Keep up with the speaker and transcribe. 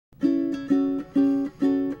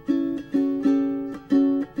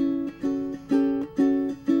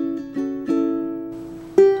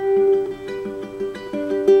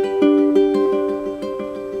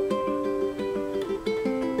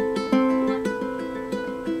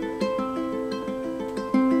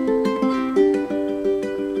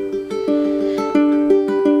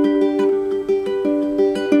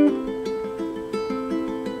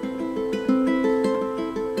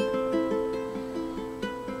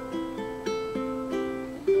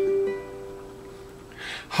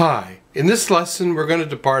Hi, in this lesson we're going to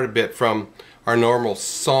depart a bit from our normal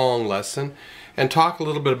song lesson and talk a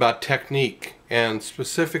little bit about technique and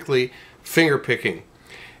specifically finger picking.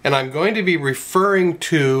 And I'm going to be referring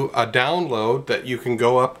to a download that you can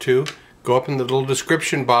go up in the little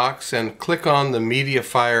description box and click on the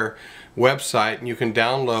MediaFire website, and you can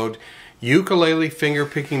download Ukulele Finger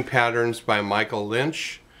Picking Patterns by Michael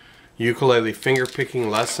Lynch. Ukulele Finger Picking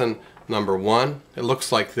Lesson number 1. It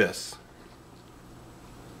looks like this.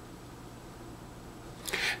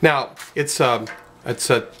 Now, it's a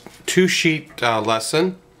 2-sheet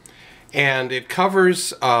lesson, and it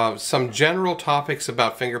covers some general topics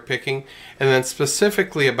about finger picking, and then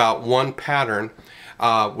specifically about one pattern,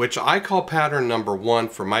 which I call pattern number 1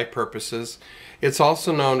 for my purposes. It's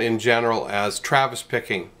also known in general as Travis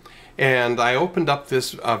picking, and I opened up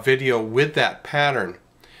this video with that pattern.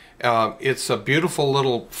 It's a beautiful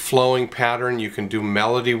little flowing pattern. You can do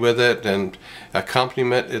melody with it and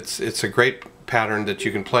accompaniment. It's a great pattern that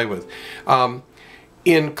you can play with.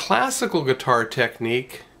 In classical guitar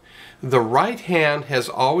technique, the right hand has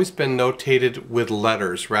always been notated with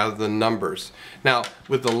letters rather than numbers. Now,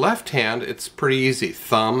 with the left hand, it's pretty easy.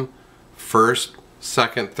 Thumb, first,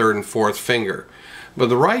 second, third, and fourth finger. But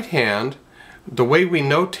the right hand, the way we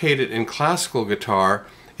notate it in classical guitar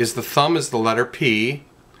is the thumb is the letter P,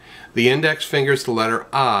 the index finger is the letter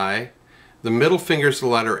I, the middle finger is the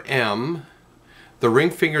letter M, the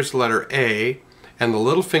ring finger is the letter A, and the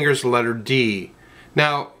little finger is the letter D.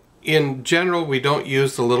 Now, in general, we don't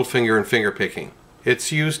use the little finger in finger picking.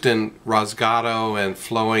 It's used in rasgato and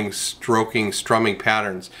flowing, stroking, strumming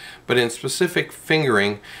patterns, but in specific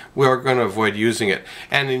fingering, we are going to avoid using it.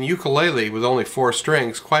 And in ukulele, with only 4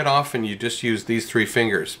 strings, quite often you just use these 3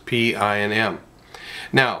 fingers, P, I, and M.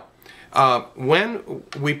 Now, when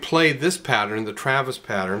we play this pattern, the Travis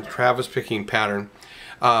pattern, Travis picking pattern,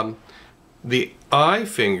 the I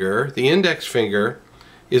finger, the index finger,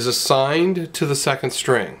 is assigned to the 2nd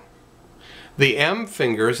string. The M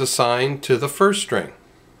finger is assigned to the 1st string.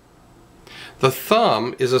 The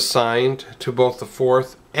thumb is assigned to both the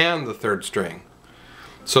 4th and the 3rd string.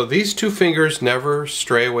 So these 2 fingers never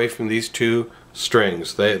stray away from these 2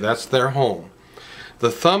 strings. That's their home.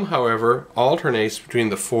 The thumb, however, alternates between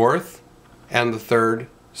the 4th and the 3rd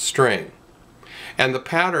string. And the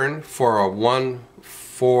pattern for a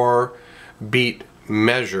 1-4 beat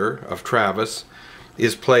measure of Travis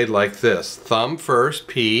is played like this. Thumb first,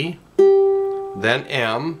 P, then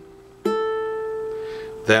M,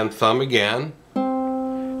 then thumb again,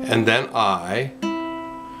 and then I,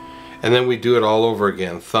 and then we do it all over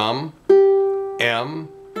again. Thumb, M,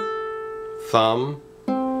 thumb,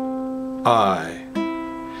 I.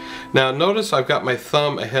 Now notice I've got my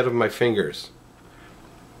thumb ahead of my fingers.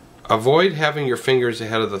 Avoid having your fingers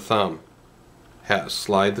ahead of the thumb.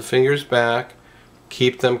 Slide the fingers back,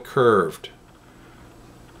 keep them curved.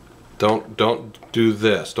 Don't do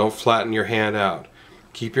this. Don't flatten your hand out.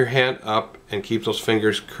 Keep your hand up and keep those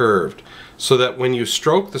fingers curved, so that when you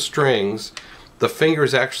stroke the strings, the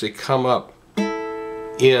fingers actually come up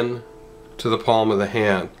in to the palm of the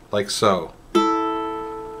hand, like so.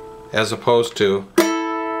 As opposed to,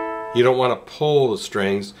 you don't want to pull the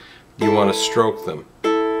strings, you want to stroke them.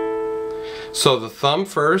 So the thumb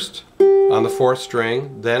first on the 4th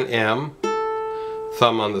string, then M,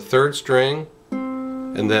 thumb on the 3rd string,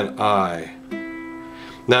 and then I.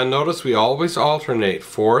 Now notice we always alternate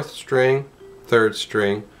 4th string, 3rd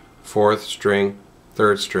string, 4th string,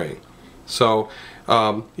 3rd string. So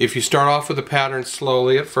if you start off with the pattern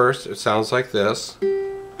slowly at first, it sounds like this.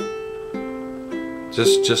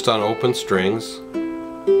 Just on open strings.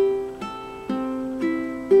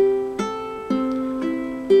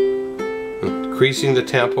 Increasing the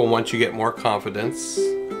tempo once you get more confidence.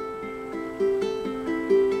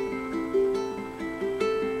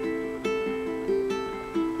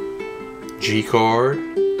 G chord,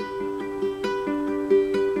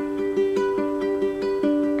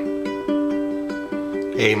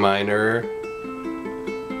 A minor,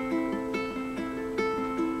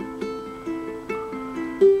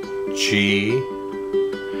 G.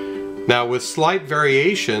 Now with slight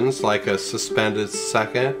variations like a suspended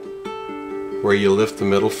 2nd, where you lift the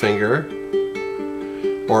middle finger,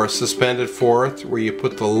 or a suspended 4th where you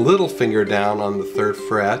put the little finger down on the 3rd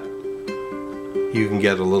fret, you can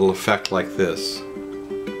get a little effect like this.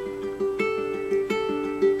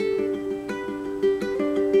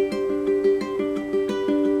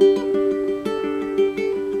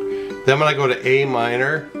 Then when I go to A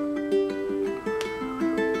minor,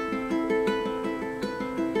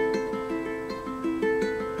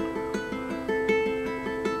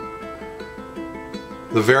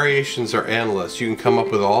 The variations are endless. You can come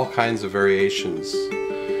up with all kinds of variations.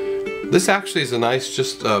 This actually is a nice,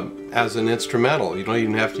 just as an instrumental. You don't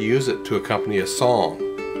even have to use it to accompany a song.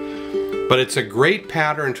 But it's a great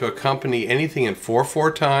pattern to accompany anything in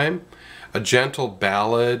 4/4 time, a gentle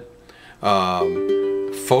ballad,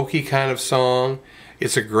 folky kind of song.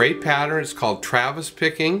 It's a great pattern. It's called Travis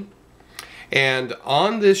picking. And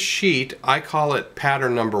on this sheet, I call it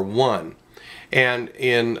pattern number 1. And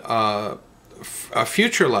in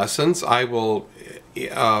future lessons, I will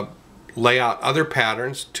lay out other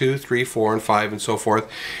patterns, 2, 3, 4, and 5, and so forth.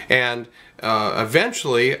 And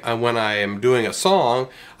eventually, when I am doing a song,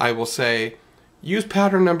 I will say, use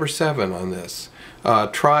pattern number 7 on this.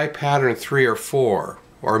 Try pattern 3 or 4,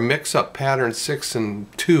 or mix up pattern 6 and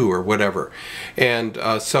 2, or whatever. And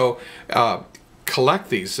collect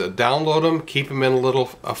these, download them, keep them in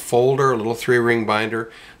a folder, a little 3-ring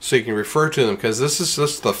binder, so you can refer to them, because this is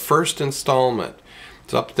just the first installment.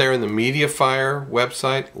 It's up there in the MediaFire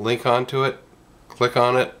website, link onto it, click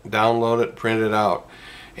on it, download it, print it out.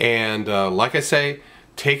 And like I say,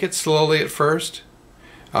 take it slowly at first.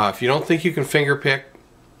 If you don't think you can finger pick,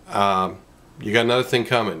 you got another thing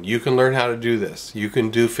coming. You can learn how to do this. You can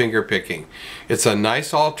do finger picking. It's a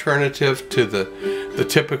nice alternative to the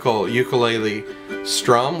typical ukulele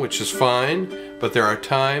strum, which is fine, but there are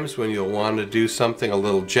times when you'll want to do something a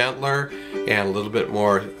little gentler and a little bit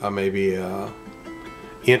more maybe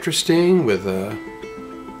interesting with a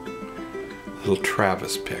little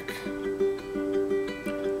Travis pick.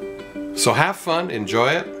 So have fun, enjoy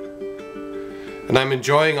it. And I'm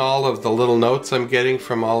enjoying all of the little notes I'm getting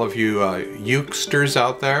from all of you ukesters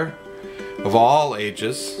out there of all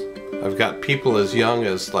ages. I've got people as young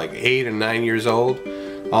as like 8 and 9 years old,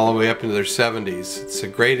 all the way up into their 70s. It's a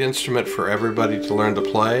great instrument for everybody to learn to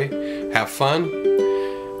play. Have fun.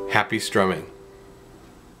 Happy strumming.